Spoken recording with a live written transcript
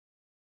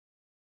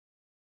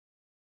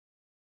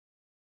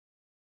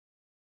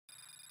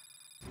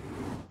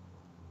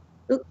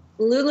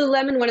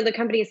Lululemon, one of the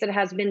companies that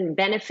has been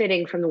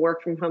benefiting from the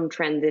work from home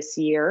trend this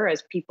year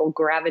as people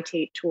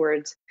gravitate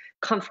towards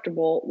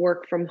comfortable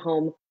work from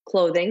home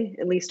clothing,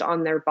 at least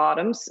on their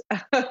bottoms,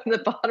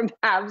 the bottom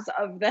halves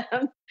of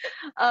them.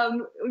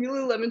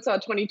 Lululemon saw a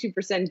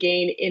 22%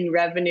 gain in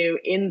revenue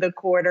in the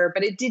quarter,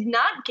 but it did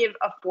not give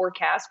a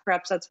forecast.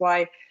 Perhaps that's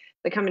why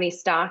the company's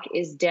stock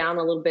is down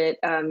a little bit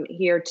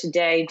here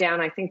today,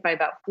 down, I think, by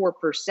about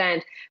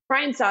 4%.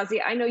 Brian Sozzi,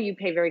 I know you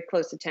pay very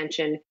close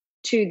attention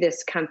to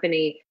this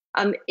company.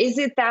 Is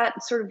it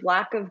that sort of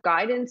lack of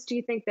guidance, do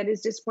you think, that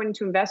is disappointing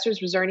to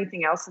investors? Was there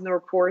anything else in the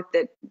report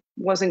that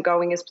wasn't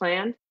going as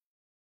planned?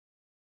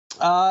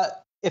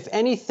 If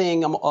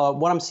anything,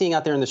 what I'm seeing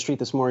out there in the street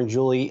this morning,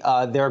 Julie,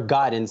 their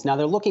guidance. Now,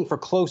 they're looking for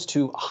close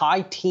to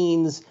high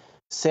teens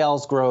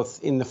sales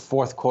growth in the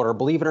fourth quarter.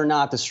 Believe it or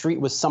not, the street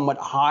was somewhat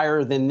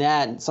higher than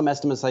that. Some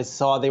estimates I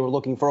saw, they were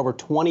looking for over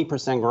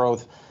 20%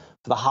 growth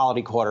for the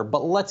holiday quarter.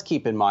 But let's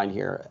keep in mind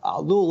here,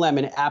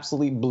 Lululemon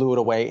absolutely blew it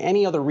away.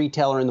 Any other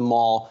retailer in the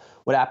mall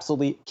would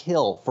absolutely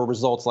kill for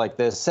results like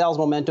this. Sales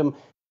momentum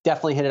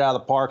definitely hit it out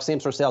of the park.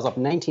 Same-store sales up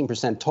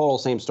 19% total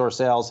same-store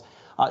sales.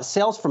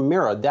 Sales from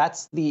Mira,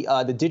 that's the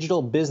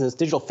digital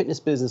fitness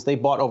business they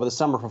bought over the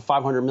summer for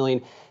 $500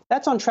 million.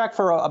 That's on track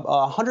for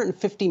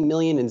 $150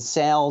 million in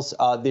sales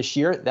this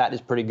year. That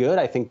is pretty good.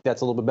 I think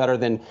that's a little bit better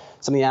than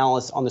some of the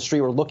analysts on the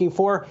street were looking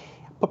for.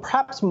 But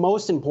perhaps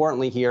most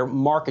importantly here,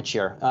 market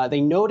share.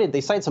 They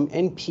cited some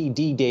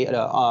NPD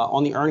data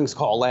on the earnings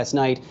call last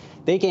night.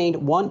 They gained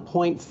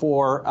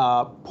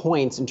 1.4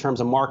 points in terms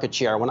of market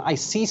share. When I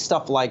see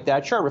stuff like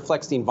that, sure, it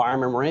reflects the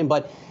environment we're in,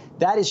 but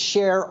that is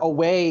share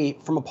away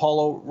from a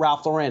Polo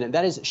Ralph Lauren, and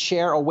that is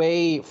share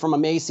away from a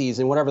Macy's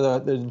and whatever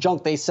the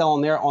junk they sell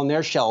on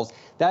their shelves.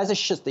 That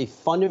is just a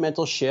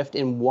fundamental shift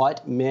in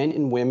what men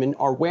and women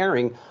are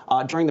wearing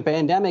during the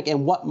pandemic,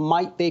 and what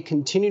might they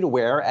continue to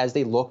wear as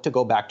they look to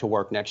go back to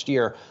work next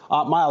year.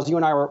 Myles, you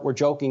and I were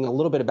joking a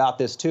little bit about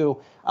this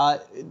too.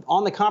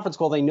 On the conference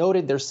call, they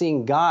noted they're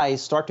seeing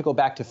guys start to go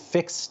back to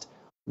fixed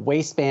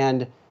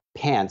waistband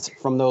pants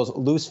from those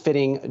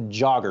loose-fitting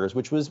joggers,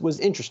 which was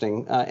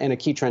interesting and a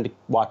key trend to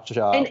watch.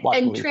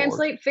 And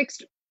translate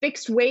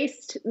fixed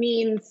waist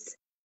means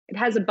it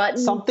has a button,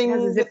 something it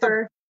has a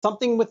zipper.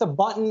 Something with a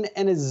button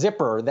and a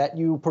zipper that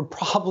you would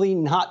probably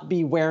not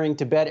be wearing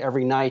to bed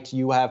every night.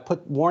 You have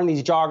worn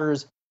these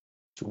joggers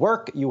to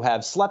work, you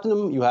have slept in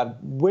them, you have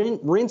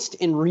rinsed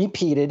and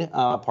repeated,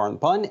 pardon the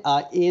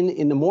pun,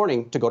 in the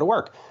morning to go to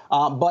work.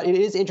 But it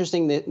is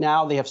interesting that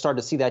now they have started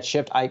to see that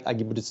shift. I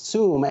would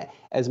assume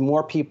as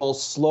more people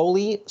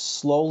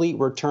slowly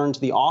return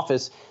to the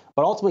office.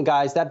 But ultimately,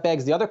 guys, that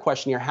begs the other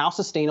question here: how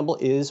sustainable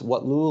is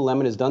what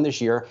Lululemon has done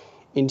this year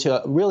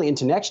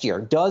into next year?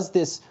 Does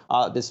this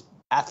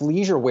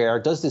athleisure wear,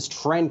 does this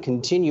trend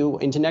continue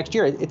into next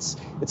year? It's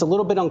a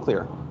little bit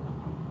unclear.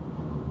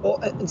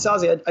 Well, and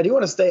Sozzi, I do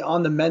want to stay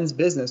on the men's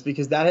business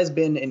because that has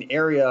been an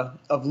area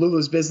of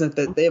Lulu's business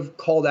that they have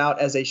called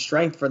out as a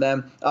strength for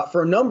them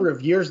for a number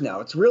of years now.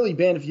 It's really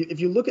been, if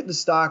you look at the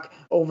stock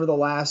over the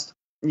last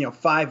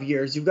 5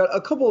 years, you've got a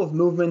couple of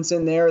movements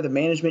in there. The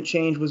management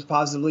change was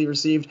positively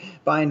received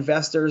by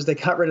investors. They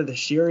got rid of the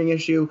shearing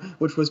issue,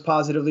 which was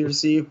positively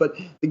received. But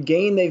the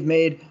gain they've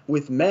made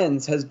with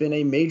men's has been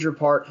a major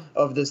part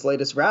of this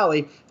latest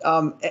rally.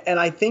 And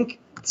I think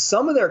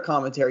some of their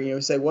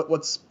commentary, say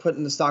what's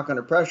putting the stock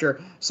under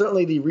pressure,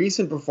 certainly the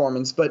recent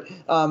performance. But,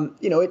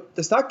 the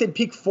stock did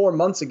peak 4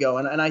 months ago.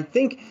 And I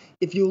think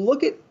if you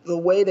look at the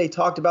way they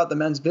talked about the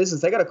men's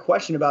business, I got a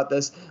question about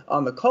this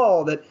on the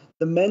call, that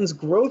the men's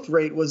growth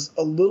rate was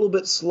a little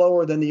bit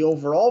slower than the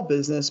overall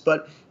business,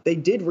 but they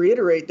did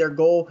reiterate their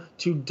goal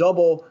to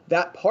double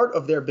that part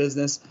of their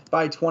business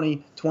by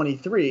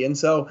 2023. And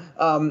so,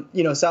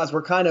 Saz,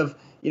 we're kind of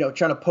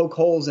trying to poke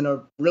holes in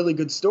a really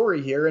good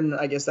story here. And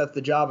I guess that's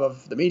the job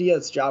of the media.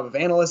 It's the job of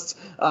analysts.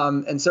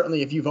 And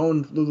certainly if you've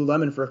owned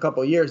Lululemon for a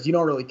couple of years, you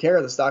don't really care.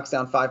 The stock's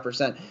down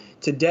 5%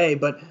 today.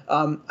 But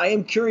I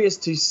am curious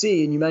to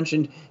see, and you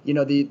mentioned,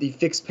 the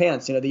fixed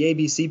pants, the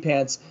ABC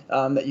pants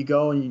that you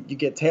go and you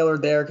get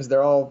tailored there because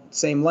they're all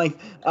same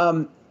length.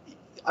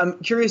 I'm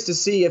curious to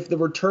see if the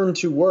return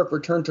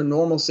to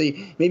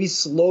normalcy maybe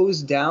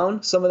slows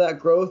down some of that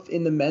growth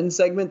in the men's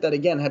segment that,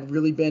 again, had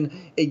really been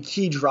a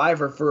key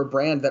driver for a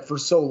brand that for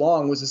so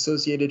long was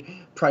associated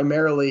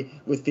primarily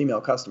with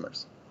female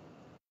customers.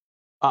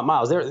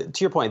 Myles, to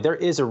your point, there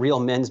is a real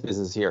men's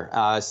business here.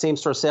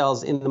 Same-store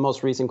sales in the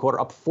most recent quarter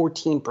up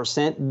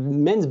 14%.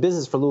 Men's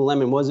business for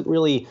Lululemon wasn't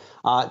really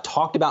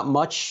talked about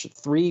much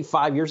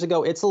 3-5 years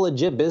ago. It's a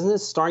legit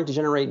business starting to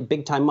generate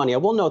big-time money. I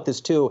will note this,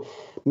 too,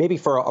 maybe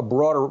for a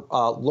broader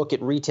look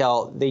at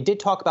retail. They did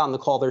talk about in the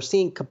call they're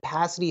seeing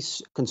capacity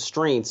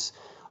constraints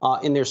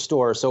in their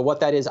stores. So what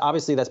that is,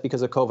 obviously, that's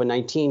because of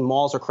COVID-19.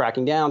 Malls are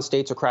cracking down.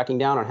 States are cracking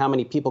down on how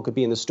many people could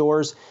be in the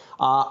stores.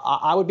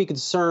 I would be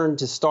concerned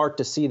to start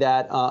to see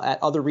that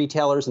at other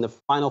retailers in the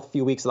final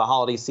few weeks of the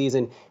holiday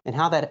season and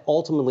how that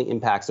ultimately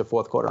impacts their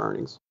fourth quarter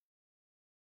earnings.